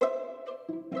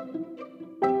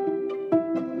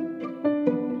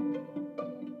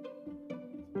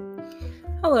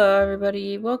Hello,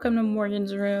 everybody. Welcome to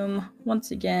Morgan's Room. Once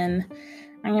again,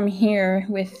 I am here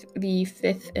with the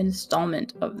 5th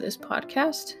installment of this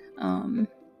podcast.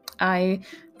 I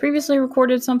previously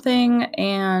recorded something,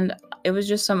 and it was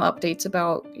just some updates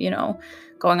about,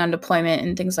 going on deployment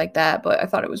and things like that, but I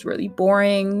thought it was really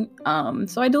boring,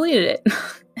 so I deleted it.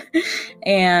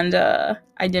 And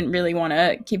I didn't really want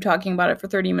to keep talking about it for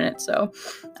 30 minutes, so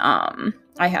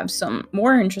I have some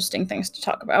more interesting things to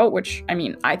talk about, which,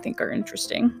 I think are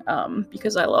interesting,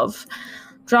 because I love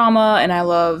drama and I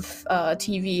love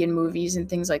TV and movies and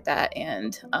things like that,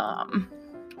 and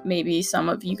maybe some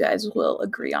of you guys will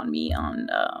agree on me on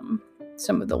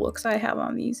some of the looks I have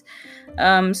on these.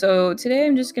 So today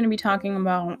I'm just going to be talking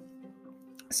about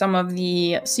some of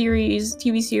the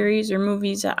TV series or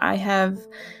movies that I have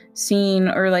seen,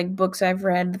 or like books I've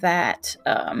read that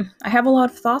I have a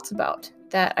lot of thoughts about,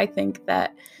 that I think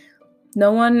that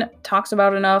no one talks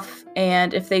about enough,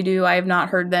 and if they do, I have not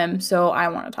heard them, so I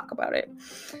want to talk about it.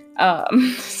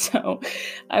 So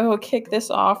I will kick this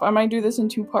off. I might do this in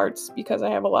 2 parts because I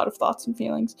have a lot of thoughts and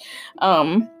feelings,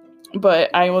 but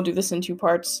I will do this in 2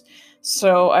 parts.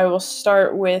 So I will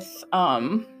start with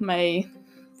my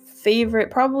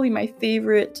favorite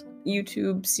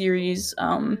YouTube series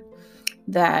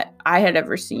that I had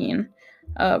ever seen,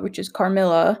 which is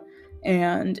Carmilla,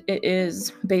 and it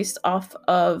is based off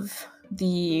of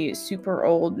the super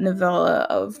old novella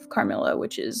of Carmilla,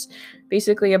 which is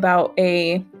basically about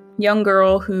a young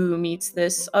girl who meets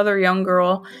this other young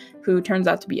girl who turns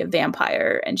out to be a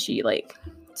vampire, and she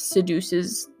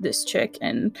seduces this chick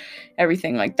and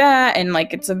everything like that, and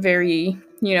it's a very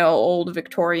old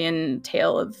Victorian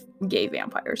tale of gay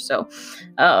vampires. So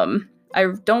I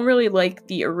don't really like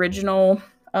the original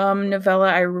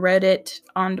novella. I read it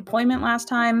on deployment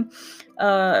last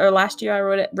year. I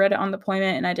read it on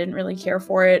deployment, and I didn't really care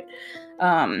for it.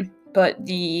 But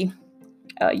the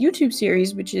YouTube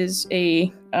series, which is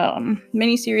a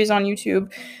mini series on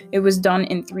YouTube, it was done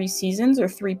in 3 seasons or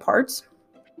 3 parts,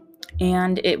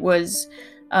 and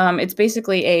it's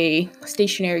basically a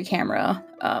stationary camera,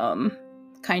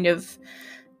 kind of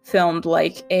filmed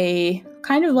like a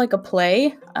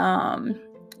play,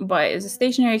 but it's a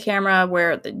stationary camera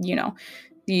where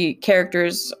the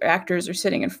characters or actors are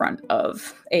sitting in front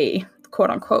of a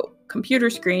quote-unquote computer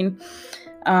screen,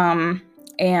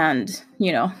 and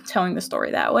telling the story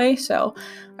that way. So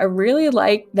I really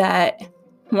like that.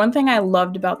 One thing I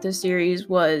loved about this series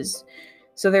was,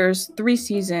 so there's 3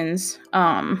 seasons,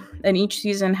 and each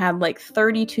season had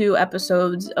 32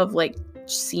 episodes of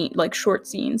short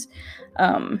scenes,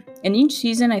 and each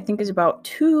season I think is about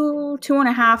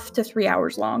 2.5 to 3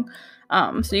 hours long.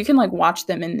 So you can watch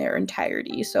them in their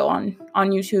entirety. So on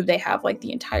YouTube they have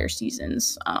the entire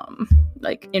seasons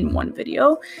in one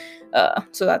video.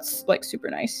 So that's super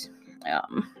nice.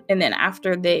 And then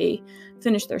after they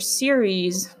finished their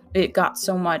series, it got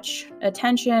so much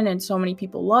attention and so many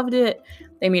people loved it.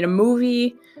 They made a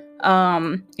movie,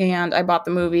 and I bought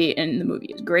the movie, and the movie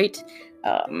is great.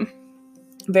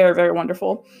 Very, very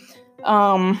wonderful.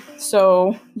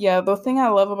 So yeah, the thing I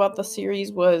love about the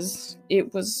series was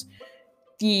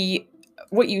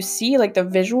what you see, the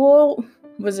visual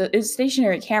was a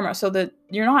stationary camera, so that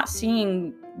you're not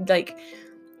seeing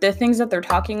the things that they're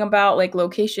talking about,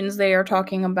 locations they are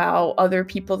talking about, other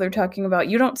people they're talking about.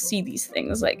 You don't see these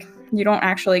things. You don't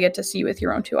actually get to see with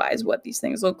your own 2 eyes what these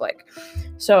things look like.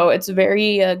 So it's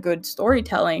very good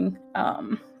storytelling,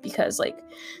 because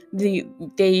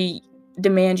they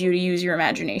demand you to use your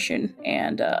imagination,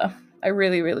 and I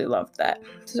really, really loved that.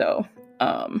 So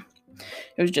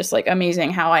it was just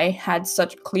amazing how I had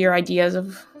such clear ideas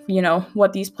of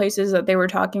what these places that they were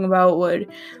talking about would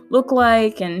look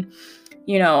like, and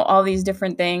all these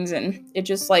different things, and it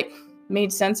just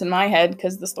made sense in my head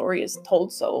because the story is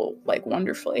told so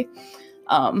wonderfully.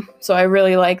 So I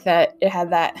really like that it had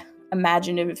that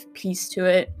imaginative piece to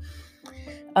it.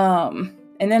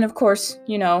 And then of course,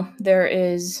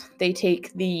 they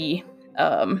take the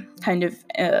kind of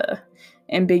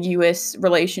ambiguous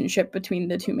relationship between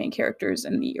the 2 main characters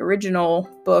in the original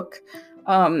book,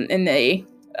 and they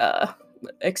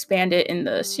expand it in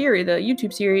the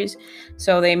YouTube series.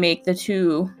 So they make the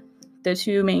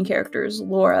two main characters,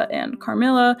 Laura and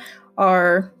Carmilla,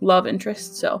 are love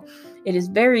interests. So it is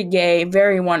very gay,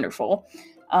 very wonderful,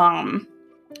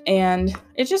 and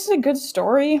it's just a good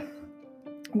story,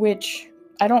 which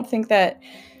I don't think that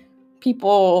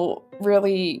people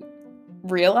really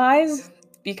realize,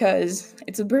 because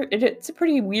it's a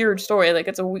pretty weird story.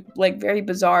 It's a very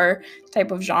bizarre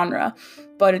type of genre,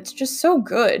 but it's just so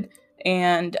good.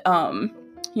 And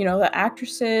the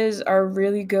actresses are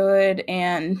really good,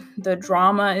 and the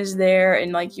drama is there,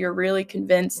 and you're really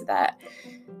convinced that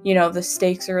the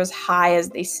stakes are as high as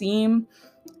they seem.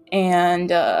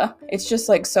 And it's just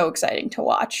like so exciting to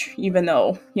watch, even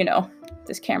though,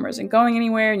 this camera isn't going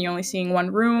anywhere and you're only seeing one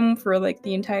room for like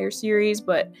the entire series,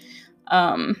 but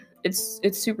it's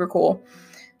super cool.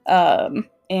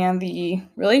 And the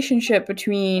relationship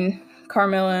between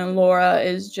Carmilla and Laura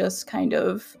is just kind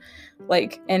of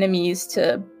like enemies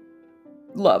to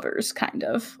lovers, kind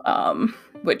of,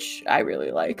 which I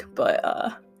really like.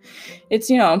 But it's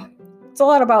it's a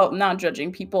lot about not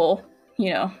judging people,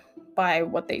 by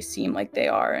what they seem like they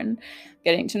are, and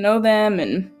getting to know them,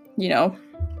 and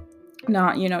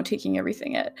not taking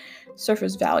everything at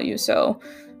surface value. So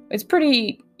it's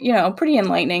pretty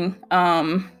enlightening.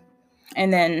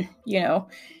 And then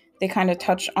they kind of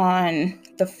touch on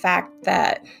the fact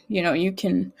that you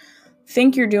can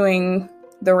think you're doing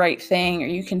the right thing, or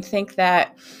you can think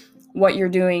that what you're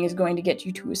doing is going to get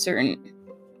you to a certain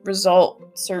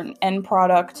result, certain end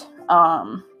product,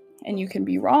 and you can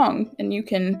be wrong, and you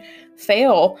can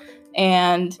fail,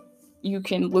 and you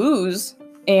can lose,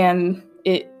 and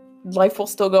life will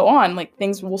still go on. Like,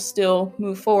 things will still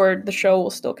move forward. The show will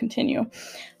still continue.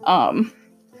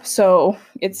 So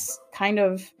it's kind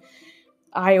of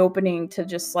eye-opening to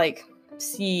just like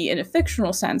see in a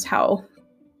fictional sense how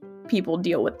people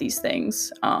deal with these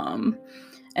things, and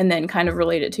then kind of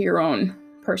relate it to your own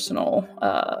personal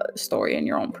story and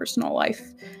your own personal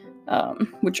life,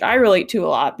 which I relate to a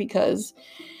lot, because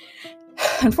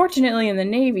unfortunately in the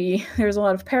Navy there's a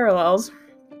lot of parallels,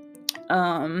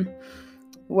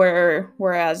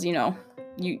 whereas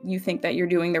you think that you're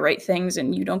doing the right things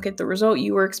and you don't get the result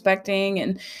you were expecting,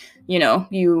 and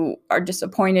you are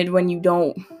disappointed when you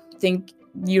don't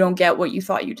get what you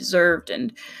thought you deserved,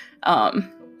 and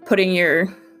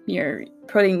putting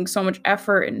so much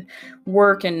effort and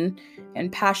work and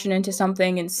passion into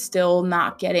something and still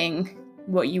not getting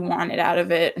what you wanted out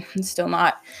of it, and still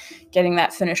not getting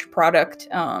that finished product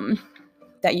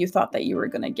that you thought that you were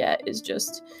going to get, is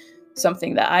just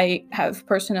something that I have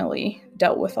personally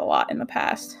dealt with a lot in the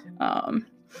past. And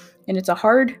it's a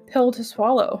hard pill to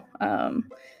swallow.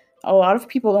 A lot of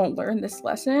people don't learn this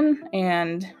lesson,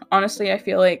 and honestly, I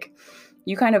feel like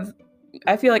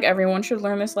everyone should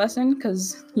learn this lesson,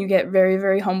 because you get very,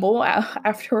 very humble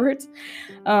afterwards.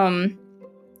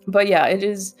 But yeah, it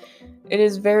is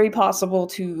very possible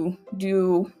to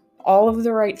do all of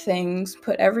the right things,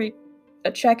 put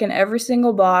a check in every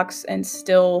single box, and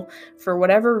still, for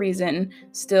whatever reason,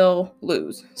 still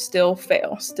lose, still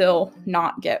fail, still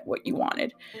not get what you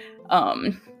wanted.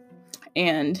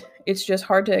 And it's just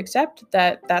hard to accept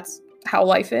that that's how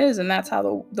life is, and that's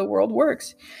how the world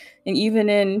works. And even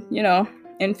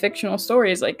in fictional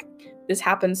stories, like, this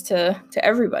happens to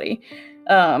everybody,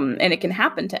 and it can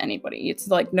happen to anybody. It's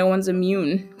like no one's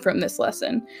immune from this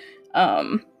lesson,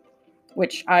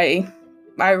 which I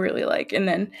really like. And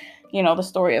then the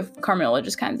story of Carmilla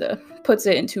just kind of puts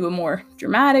it into a more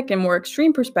dramatic and more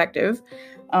extreme perspective,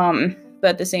 but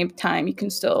at the same time you can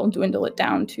still dwindle it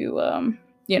down to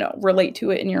relate to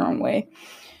it in your own way.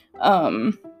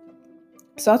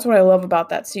 So that's what I love about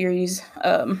that series.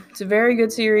 It's a very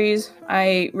good series.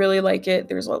 I really like it.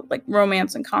 There's like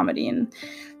romance and comedy and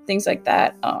things like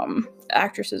that. The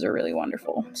actresses are really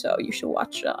wonderful, so you should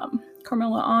watch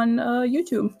Carmilla on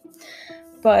YouTube.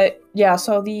 But yeah,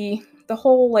 so the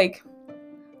whole like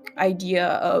idea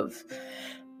of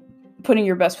putting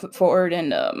your best foot forward,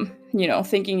 and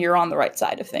thinking you're on the right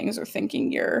side of things, or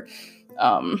thinking you're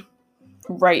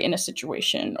right in a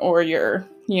situation, or you're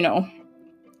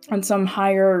on some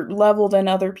higher level than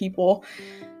other people,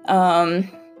 and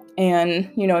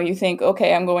you think,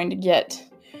 okay, I'm going to get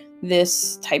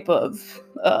this type of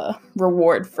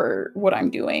reward for what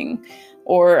I'm doing,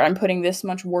 or I'm putting this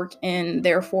much work in,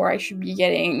 therefore I should be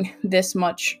getting this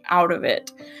much out of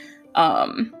it.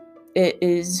 It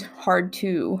is hard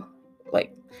to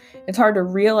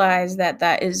realize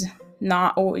that is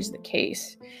not always the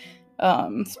case,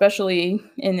 especially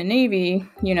in the Navy.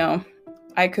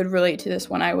 I could relate to this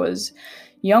when I was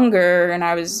younger, and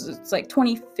it's like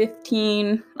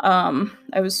 2015.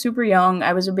 I was super young.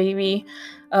 I was a baby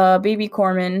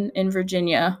corpsman in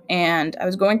Virginia, and I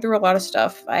was going through a lot of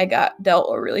stuff. I got dealt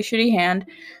a really shitty hand.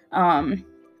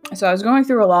 So I was going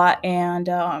through a lot, and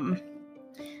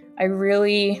I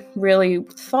really, really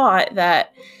thought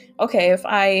that, okay, if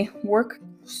I work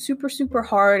super, super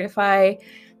hard, if I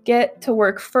get to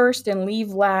work first and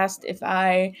leave last, if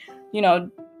I,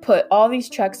 put all these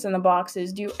checks in the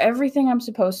boxes, do everything I'm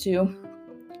supposed to,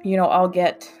 I'll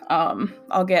get an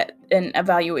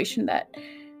evaluation that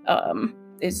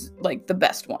is like the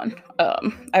best one.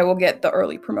 I will get the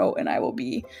early promote, and I will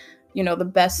be, the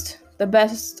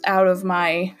best out of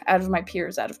my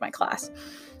peers, out of my class.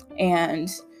 And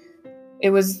it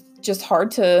was just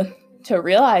hard to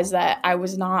realize that I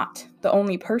was not the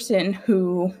only person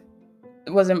who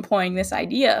was employing this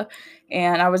idea,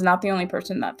 and I was not the only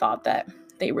person that thought that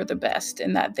they were the best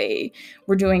and that they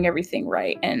were doing everything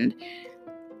right. And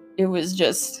it was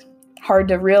just hard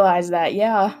to realize that,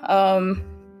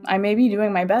 I may be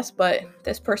doing my best, but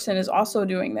this person is also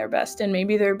doing their best, and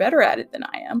maybe they're better at it than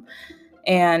I am.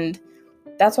 And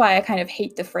that's why I kind of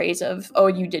hate the phrase of, oh,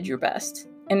 you did your best.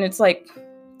 And it's like,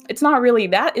 it's not really,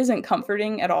 that isn't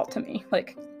comforting at all to me.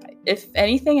 Like, if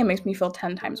anything, it makes me feel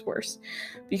 10 times worse,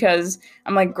 because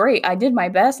I'm like, great, I did my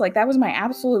best. Like, that was my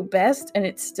absolute best, and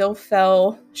it still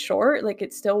fell short. Like,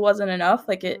 it still wasn't enough.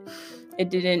 Like, it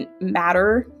didn't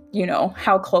matter,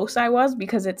 how close I was,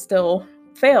 because it still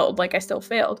failed. Like, I still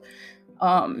failed.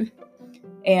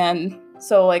 And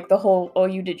so, like, the whole, oh,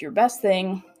 you did your best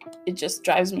thing, it just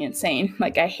drives me insane.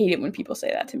 Like, I hate it when people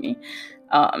say that to me.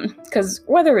 Because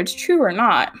whether it's true or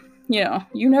not,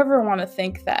 you never want to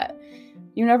think that,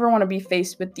 you never want to be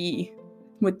faced with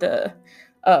the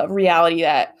reality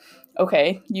that,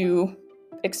 okay, you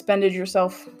expended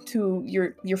yourself to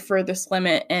your furthest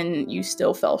limit and you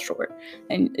still fell short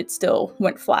and it still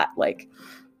went flat. Like,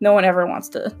 no one ever wants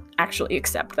to actually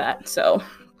accept that. So,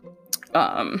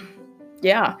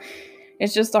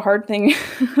 it's just a hard thing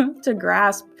to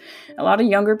grasp. A lot of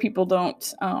younger people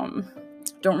don't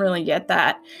really get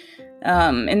that.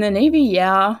 In the Navy,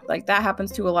 like, that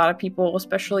happens to a lot of people,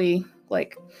 especially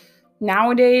like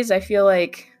nowadays. I feel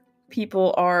like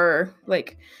people are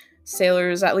like,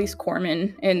 sailors, at least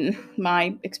corpsmen in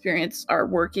my experience, are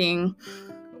working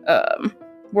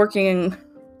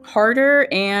harder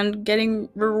and getting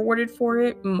rewarded for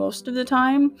it most of the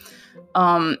time,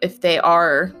 if they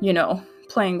are,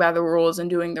 playing by the rules and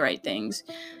doing the right things.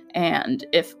 And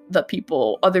if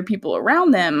other people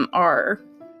around them are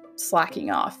slacking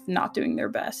off, not doing their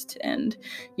best, and,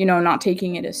 not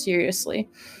taking it as seriously,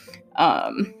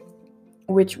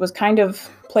 which was kind of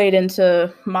played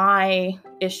into my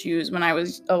issues when I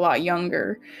was a lot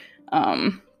younger,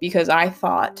 because I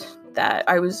thought that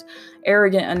I was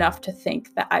arrogant enough to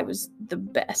think that I was the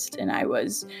best, and I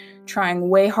was trying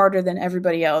way harder than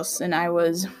everybody else, and I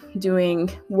was doing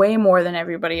way more than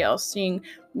everybody else, seeing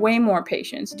way more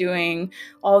patients, doing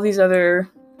all these other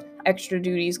extra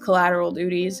duties, collateral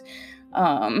duties,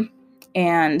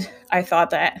 and I thought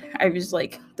that I was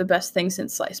like the best thing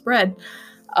since sliced bread,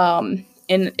 and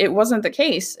it wasn't the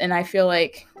case. And I feel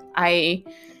like I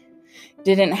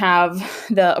didn't have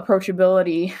the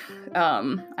approachability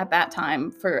at that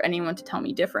time for anyone to tell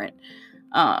me different.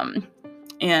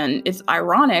 And it's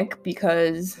ironic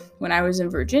because when I was in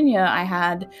Virginia, I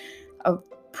had a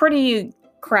pretty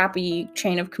crappy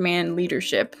chain of command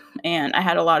leadership, and I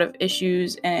had a lot of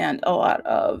issues and a lot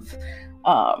of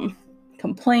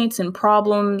complaints and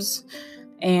problems,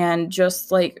 and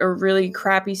just like a really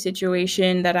crappy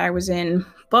situation that I was in.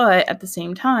 But at the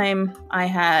same time, I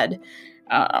had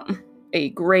a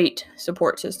great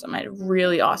support system. I had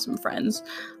really awesome friends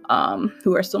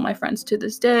who are still my friends to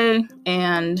this day,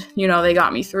 and they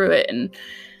got me through it. And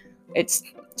it's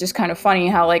just kind of funny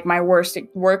how, like, my worst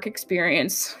work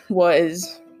experience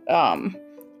was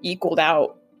equaled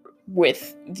out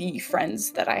with the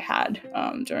friends that I had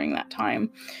during that time.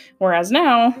 Whereas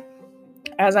now,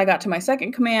 as I got to my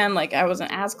second command, like, I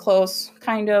wasn't as close,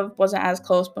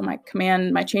 but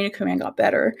my chain of command got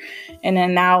better. And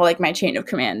then now, like, my chain of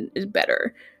command is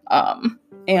better.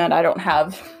 And I don't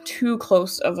have too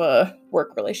close of a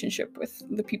work relationship with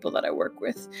the people that I work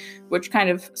with, which kind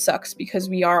of sucks because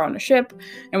we are on a ship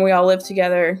and we all live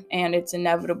together and it's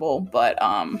inevitable. But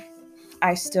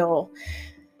I still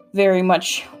very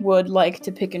much would like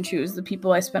to pick and choose the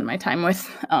people I spend my time with,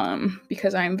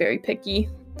 because I'm very picky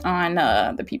on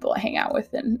the people I hang out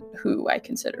with and who I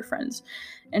consider friends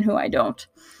and who I don't.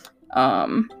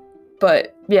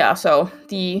 But yeah, so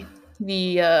the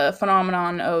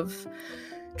phenomenon of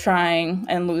trying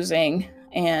and losing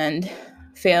and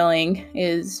failing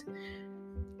is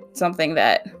something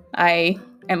that I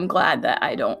am glad that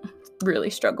I don't really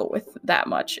struggle with that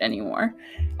much anymore.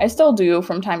 I still do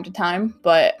from time to time,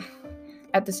 but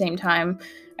at the same time,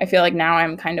 I feel like now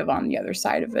I'm kind of on the other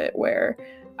side of it, where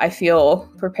I feel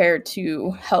prepared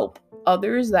to help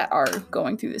others that are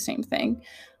going through the same thing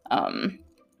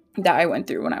that I went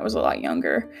through when I was a lot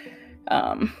younger,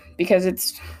 because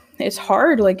it's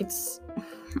hard. Like,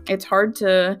 it's hard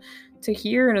to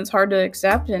hear, and it's hard to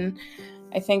accept. And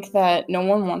I think that no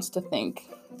one wants to think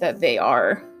that they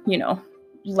are,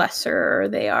 lesser, or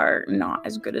they are not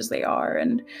as good as they are.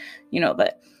 And,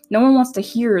 that no one wants to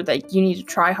hear that you need to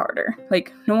try harder.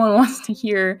 Like, no one wants to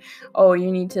hear, oh, you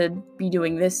need to be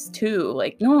doing this too.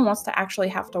 Like, no one wants to actually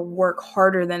have to work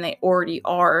harder than they already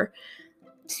are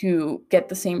to get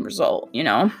the same result, you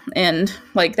know? And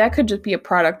like, that could just be a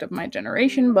product of my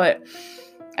generation, but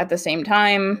at the same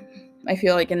time, I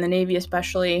feel like in the Navy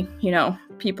especially, you know,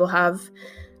 people have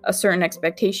a certain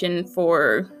expectation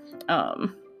for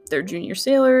their junior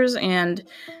sailors, and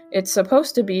it's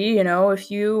supposed to be, you know, if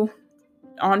you,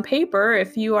 on paper,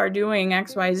 if you are doing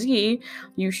XYZ,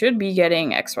 you should be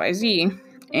getting XYZ.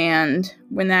 And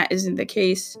when that isn't the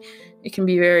case, it can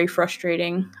be very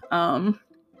frustrating and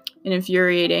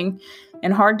infuriating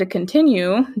and hard to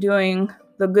continue doing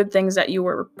the good things that you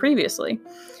were previously.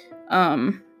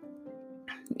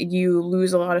 You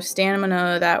lose a lot of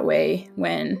stamina that way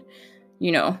when,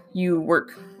 you know, you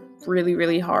work really,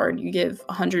 really hard. You give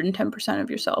 110% of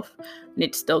yourself and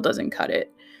it still doesn't cut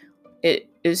it. It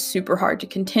is super hard to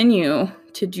continue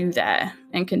to do that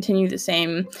and continue the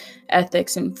same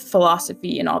ethics and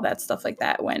philosophy and all that stuff like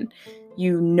that when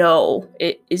you know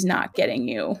it is not getting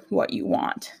you what you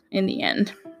want in the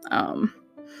end.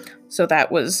 So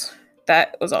that was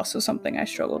also something I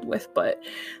struggled with, but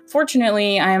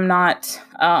fortunately I am not,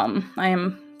 I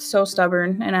am so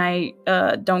stubborn and I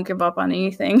don't give up on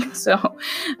anything. So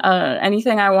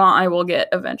anything I want, I will get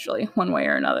eventually, one way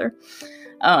or another.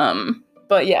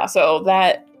 But yeah, so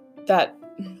that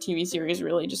TV series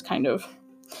really just kind of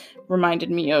reminded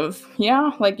me of,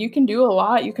 yeah, like you can do a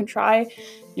lot, you can try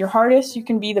your hardest, you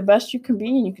can be the best you can be,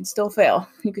 and you can still fail,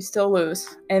 you can still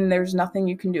lose, and there's nothing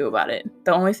you can do about it.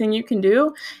 The only thing you can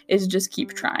do is just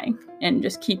keep trying and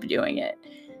just keep doing it,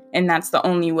 and that's the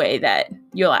only way that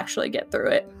you'll actually get through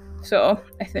it. So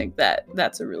I think that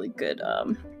that's a really good,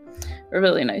 a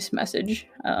really nice message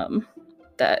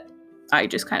that I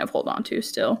just kind of hold on to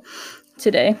still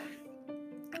today.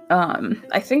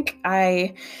 I think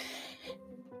I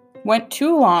went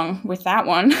too long with that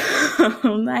one.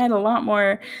 I had a lot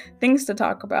more things to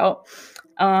talk about.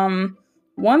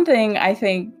 One thing I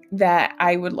think that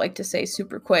I would like to say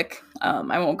super quick,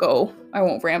 I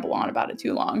won't ramble on about it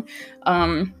too long.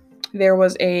 There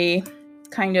was a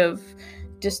kind of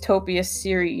dystopia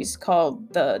series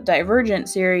called the Divergent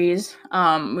series.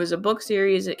 It was a book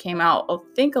series. It came out, I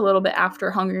think, a little bit after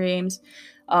Hunger Games.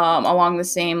 Along the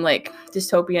same like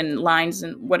dystopian lines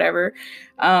and whatever.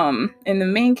 And the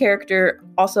main character,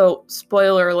 also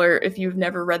spoiler alert if you've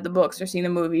never read the books or seen the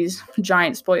movies,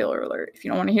 giant spoiler alert. If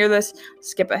you don't want to hear this,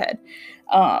 skip ahead.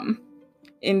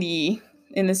 In the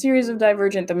series of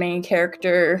Divergent, the main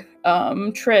character,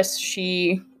 Triss,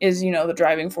 she is, you know, the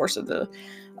driving force of the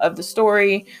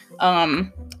story.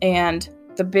 And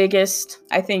the biggest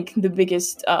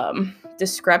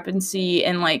discrepancy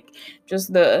and like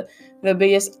just the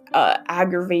biggest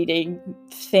aggravating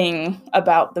thing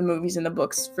about the movies and the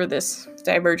books for this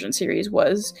Divergent series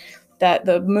was that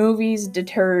the movies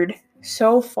deterred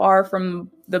so far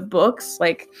from the books,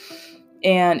 like,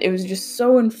 and it was just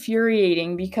so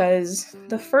infuriating because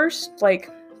the first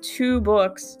like 2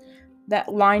 books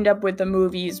that lined up with the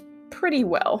movies pretty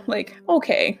well, like,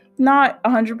 okay, not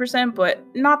 100%, but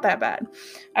not that bad.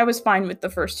 I was fine with the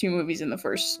first 2 movies in the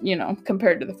first, you know,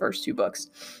 compared to the first 2 books.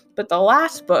 But the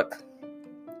last book,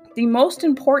 the most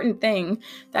important thing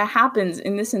that happens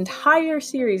in this entire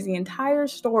series, the entire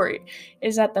story,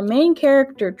 is that the main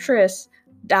character, Triss,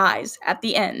 dies at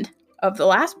the end of the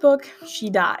last book. She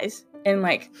dies. And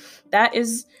like, that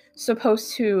is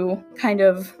supposed to kind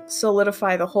of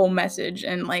solidify the whole message,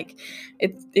 and like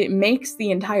it makes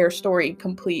the entire story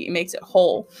complete. It makes it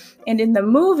whole. And in the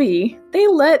movie, they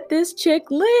let this chick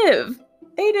live.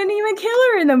 They didn't even kill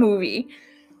her in the movie.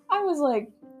 I was like,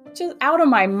 just out of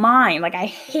my mind. Like, I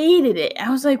hated it. I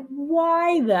was like,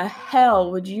 why the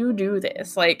hell would you do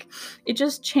this? Like, it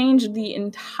just changed the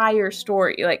entire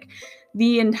story. Like,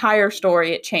 the entire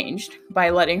story it changed by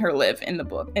letting her live in the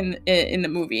book, in the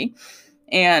movie.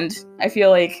 And I feel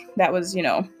like that was, you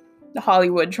know,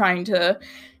 Hollywood trying to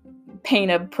paint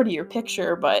a prettier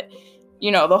picture, but,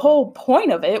 you know, the whole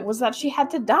point of it was that she had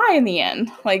to die in the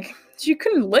end. Like, she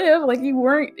couldn't live. Like,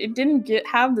 it didn't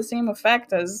have the same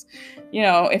effect as, you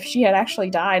know, if she had actually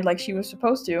died like she was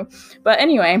supposed to. But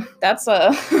anyway, that's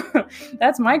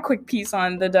that's my quick piece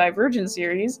on the Divergent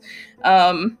series.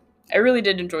 I really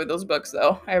did enjoy those books,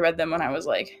 though. I read them when I was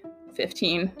like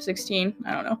 15, 16,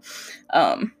 I don't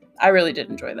know. I really did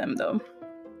enjoy them, though.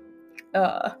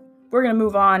 We're gonna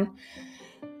move on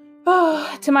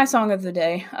to my song of the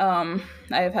day. I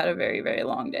have had a very, very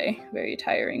long day, very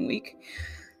tiring week.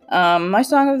 My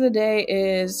song of the day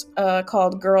is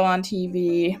called Girl on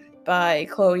TV by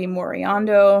Chloe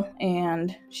Moriando,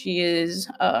 and she is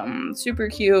super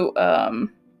cute.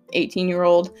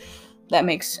 18-year-old that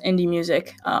makes indie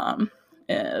music.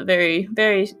 A very,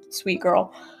 very sweet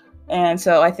girl. And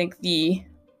so I think the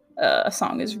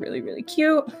song is really, really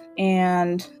cute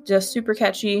and just super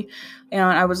catchy. And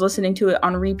I was listening to it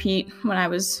on repeat when I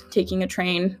was taking a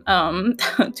train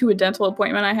to a dental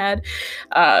appointment I had.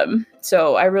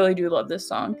 So I really do love this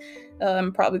song.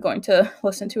 I'm probably going to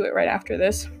listen to it right after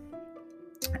this.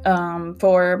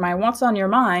 For my What's on Your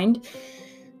Mind,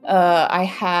 I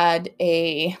had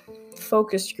a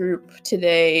focus group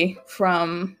today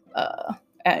from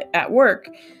at work.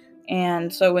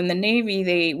 And so in the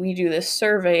Navy, we do this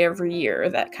survey every year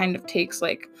that kind of takes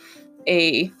like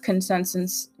a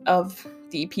consensus of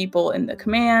the people in the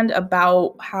command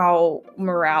about how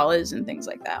morale is and things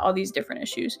like that, all these different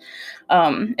issues.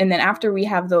 And then after we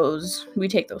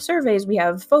take those surveys, we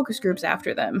have focus groups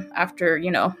after them, after,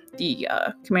 the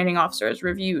commanding officer has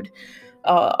reviewed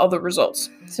all the results.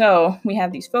 So we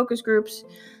have these focus groups,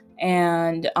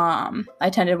 and I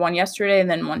attended one yesterday and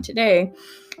then one today.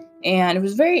 And it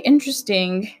was very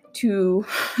interesting to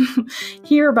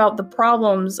hear about the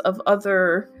problems of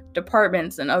other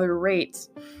departments and other rates.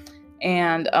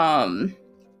 And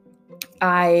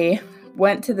I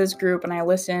went to this group and I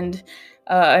listened.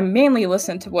 I mainly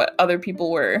listened to what other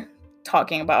people were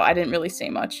talking about. I didn't really say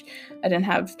much. I didn't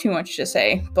have too much to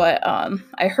say. But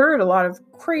I heard a lot of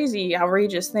crazy,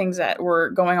 outrageous things that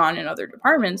were going on in other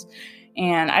departments.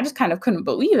 And I just kind of couldn't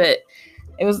believe it.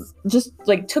 It was just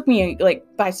like took me like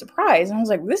by surprise. And I was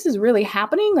like, this is really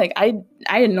happening? Like I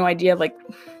had no idea like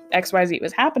XYZ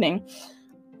was happening.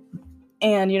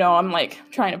 And I'm like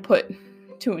trying to put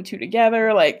two and two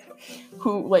together, like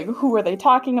who are they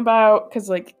talking about? Because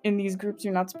like in these groups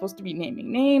you're not supposed to be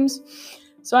naming names.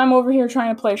 So I'm over here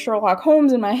trying to play Sherlock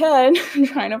Holmes in my head,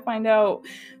 trying to find out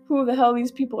who the hell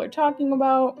these people are talking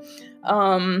about.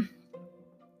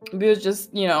 It was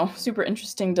just, super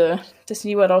interesting to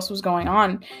see what else was going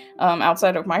on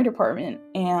outside of my department.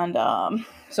 And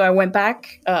so I went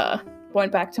back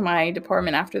to my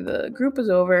department after the group was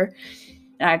over,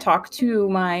 and I talked to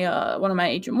my one of my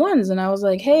HM1s, and I was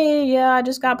like, hey, yeah, I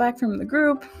just got back from the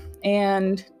group,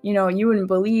 and, you wouldn't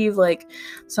believe, like,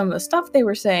 some of the stuff they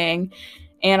were saying.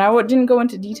 And I didn't go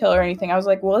into detail or anything. I was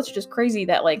like, well, it's just crazy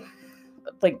that, like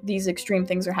these extreme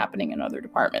things are happening in other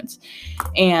departments.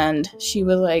 And she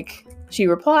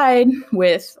replied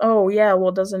with, oh yeah,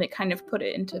 well, doesn't it kind of put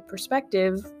it into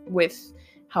perspective with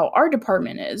how our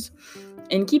department is?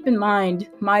 And keep in mind,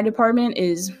 my department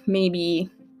is maybe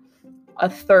a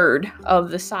third of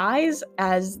the size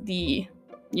as the,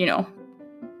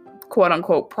 quote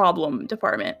unquote problem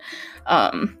department.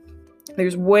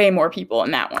 There's way more people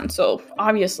in that one. So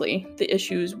obviously the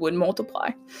issues would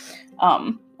multiply.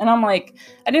 And I'm like,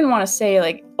 I didn't want to say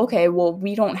like, okay, well,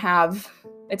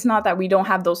 it's not that we don't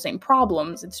have those same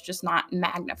problems. It's just not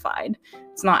magnified.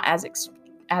 It's not as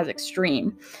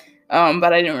extreme.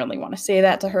 But I didn't really want to say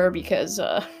that to her because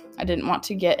I didn't want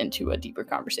to get into a deeper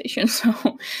conversation. So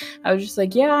I was just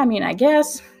like, yeah, I mean, I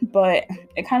guess, but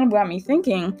it kind of got me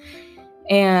thinking.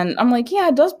 And I'm like, yeah,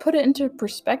 it does put it into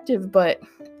perspective, but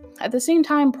at the same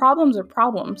time, problems are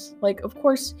problems. Like, of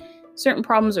course, certain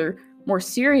problems are more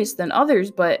serious than others,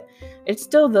 but it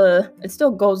still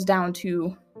goes down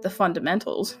to the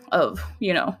fundamentals of,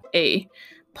 a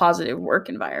positive work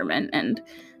environment and,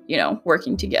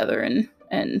 working together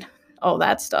and all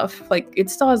that stuff. Like, it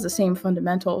still has the same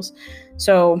fundamentals.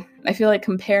 So I feel like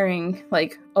comparing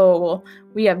like, oh, well,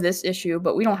 we have this issue,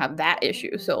 but we don't have that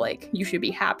issue, so like you should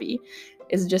be happy,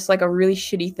 is just like a really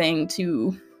shitty thing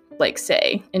to like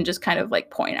say and just kind of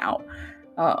like point out.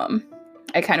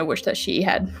 I kind of wish that she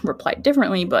had replied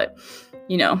differently, but,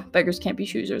 beggars can't be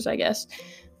choosers, I guess.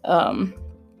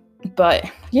 But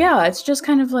yeah, it's just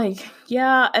kind of like,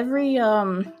 yeah,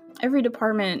 every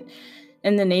department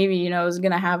in the Navy, is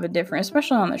going to have a different,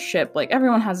 especially on the ship, like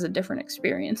everyone has a different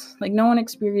experience. Like no one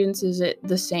experiences it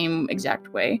the same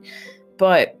exact way,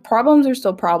 but problems are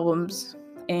still problems,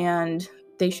 and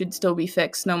they should still be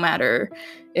fixed, no matter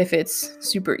if it's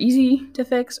super easy to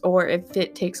fix or if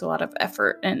it takes a lot of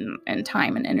effort and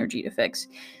time and energy to fix.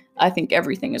 I think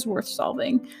everything is worth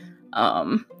solving,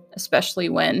 especially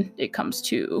when it comes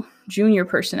to junior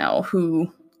personnel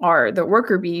who are the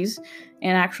worker bees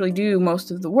and actually do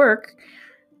most of the work.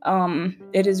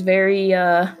 It is very,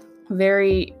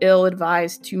 very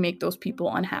ill-advised to make those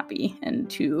people unhappy and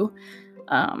to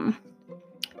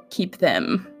keep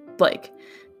them like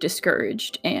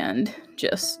discouraged and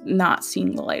just not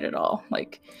seeing the light at all.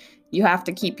 Like, you have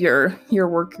to keep your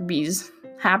worker bees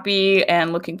happy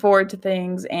and looking forward to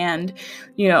things, and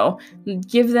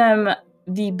give them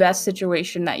the best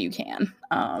situation that you can.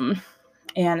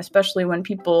 And especially when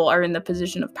people are in the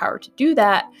position of power to do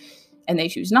that and they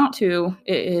choose not to,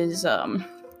 it is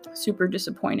super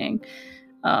disappointing.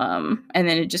 And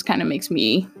then it just kind of makes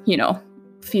me,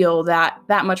 feel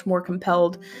that much more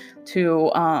compelled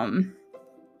to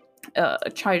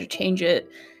try to change it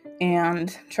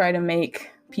and try to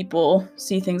make people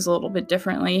see things a little bit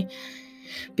differently.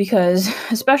 Because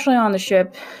especially on the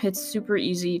ship, it's super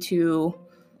easy to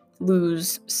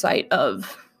lose sight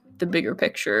of the bigger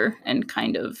picture and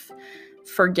kind of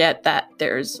forget that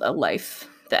there's a life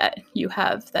that you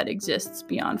have that exists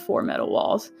beyond four metal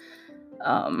walls,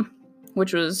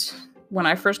 which was, when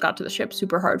I first got to the ship,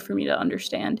 super hard for me to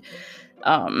understand.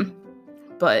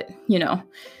 But,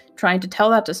 trying to tell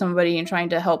that to somebody and trying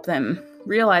to help them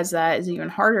realize that is even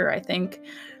harder, I think,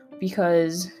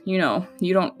 because, you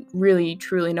don't really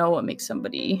truly know what makes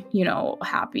somebody,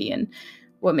 happy, and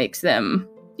what makes them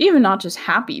even not just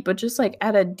happy, but just like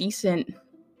at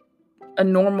a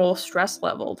normal stress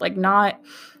level, like not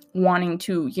wanting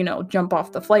to, jump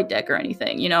off the flight deck or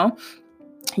anything, you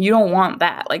don't want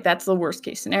that. Like, that's the worst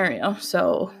case scenario.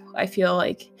 So I feel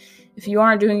like if you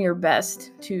aren't doing your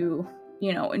best to,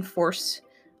 enforce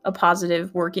a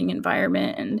positive working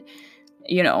environment and,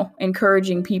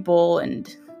 encouraging people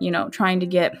and, trying to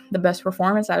get the best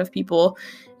performance out of people,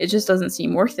 it just doesn't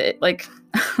seem worth it. Like,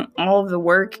 all of the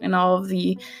work and all of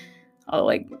the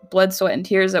like blood, sweat, and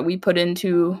tears that we put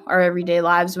into our everyday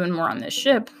lives when we're on this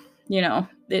ship,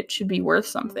 it should be worth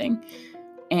something.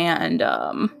 And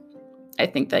I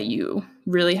think that you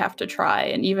really have to try,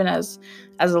 and even as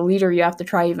a leader, you have to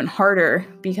try even harder,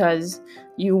 because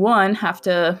you, one, have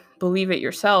to believe it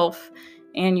yourself,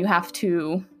 and you have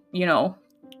to,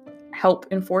 help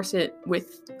enforce it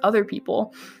with other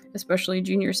people, especially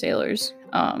junior sailors,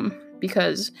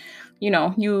 because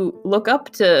you look up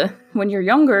to, when you're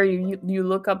younger, you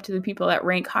look up to the people that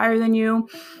rank higher than you.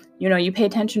 You pay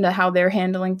attention to how they're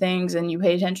handling things, and you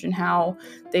pay attention how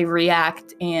they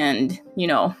react, and,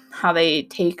 how they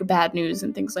take bad news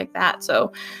and things like that.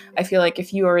 So I feel like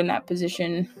if you are in that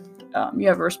position, you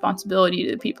have a responsibility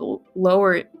to people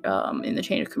lower in the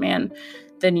chain of command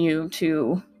than you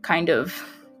to kind of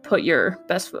put your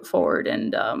best foot forward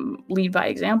and lead by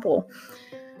example,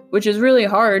 which is really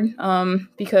hard,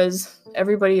 because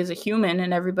everybody is a human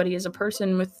and everybody is a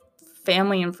person with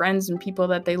family and friends and people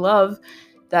that they love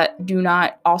that do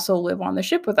not also live on the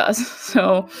ship with us.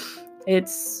 So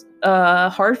it's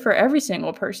hard for every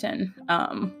single person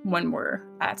when we're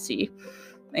at sea.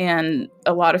 And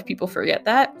a lot of people forget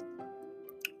that.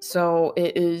 So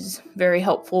it is very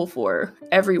helpful for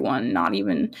everyone, not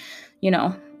even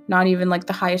like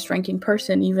the highest ranking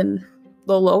person, even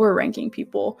the lower ranking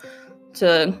people,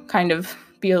 to kind of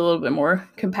be a little bit more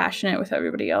compassionate with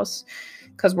everybody else,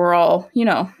 because we're all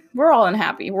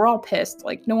unhappy. We're all pissed.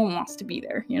 Like, no one wants to be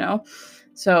there,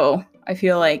 So I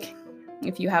feel like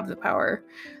if you have the power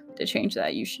to change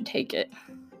that, you should take it.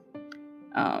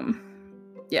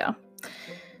 Yeah.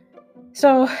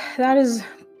 So that is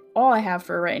all I have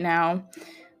for right now.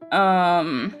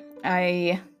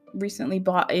 I recently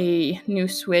bought a new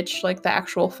Switch, like the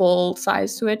actual full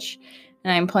size Switch,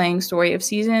 and I'm playing Story of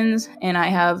Seasons, and I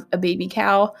have a baby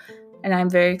cow, and I'm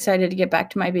very excited to get back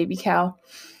to my baby cow.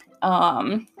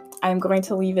 I'm going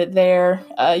to leave it there.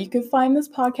 You can find this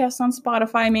podcast on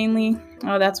Spotify mainly.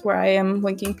 That's where I am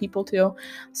linking people to.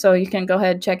 So you can go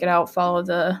ahead, check it out, follow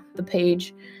the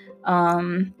page.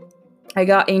 I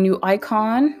got a new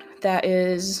icon that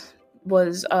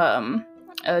was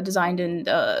designed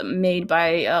and made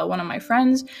by one of my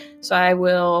friends. So I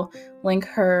will link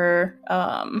her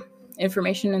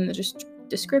information in the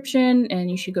description, and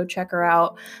you should go check her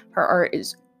out. Her art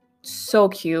is so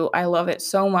cute. I love it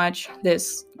so much.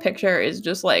 This picture is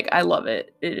just like, I love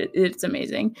it. It's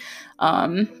amazing.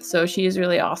 So she is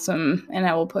really awesome, and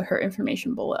I will put her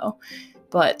information below.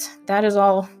 But that is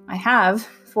all I have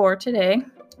for today.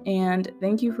 And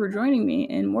thank you for joining me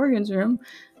in Morgan's room,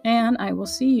 and I will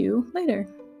see you later.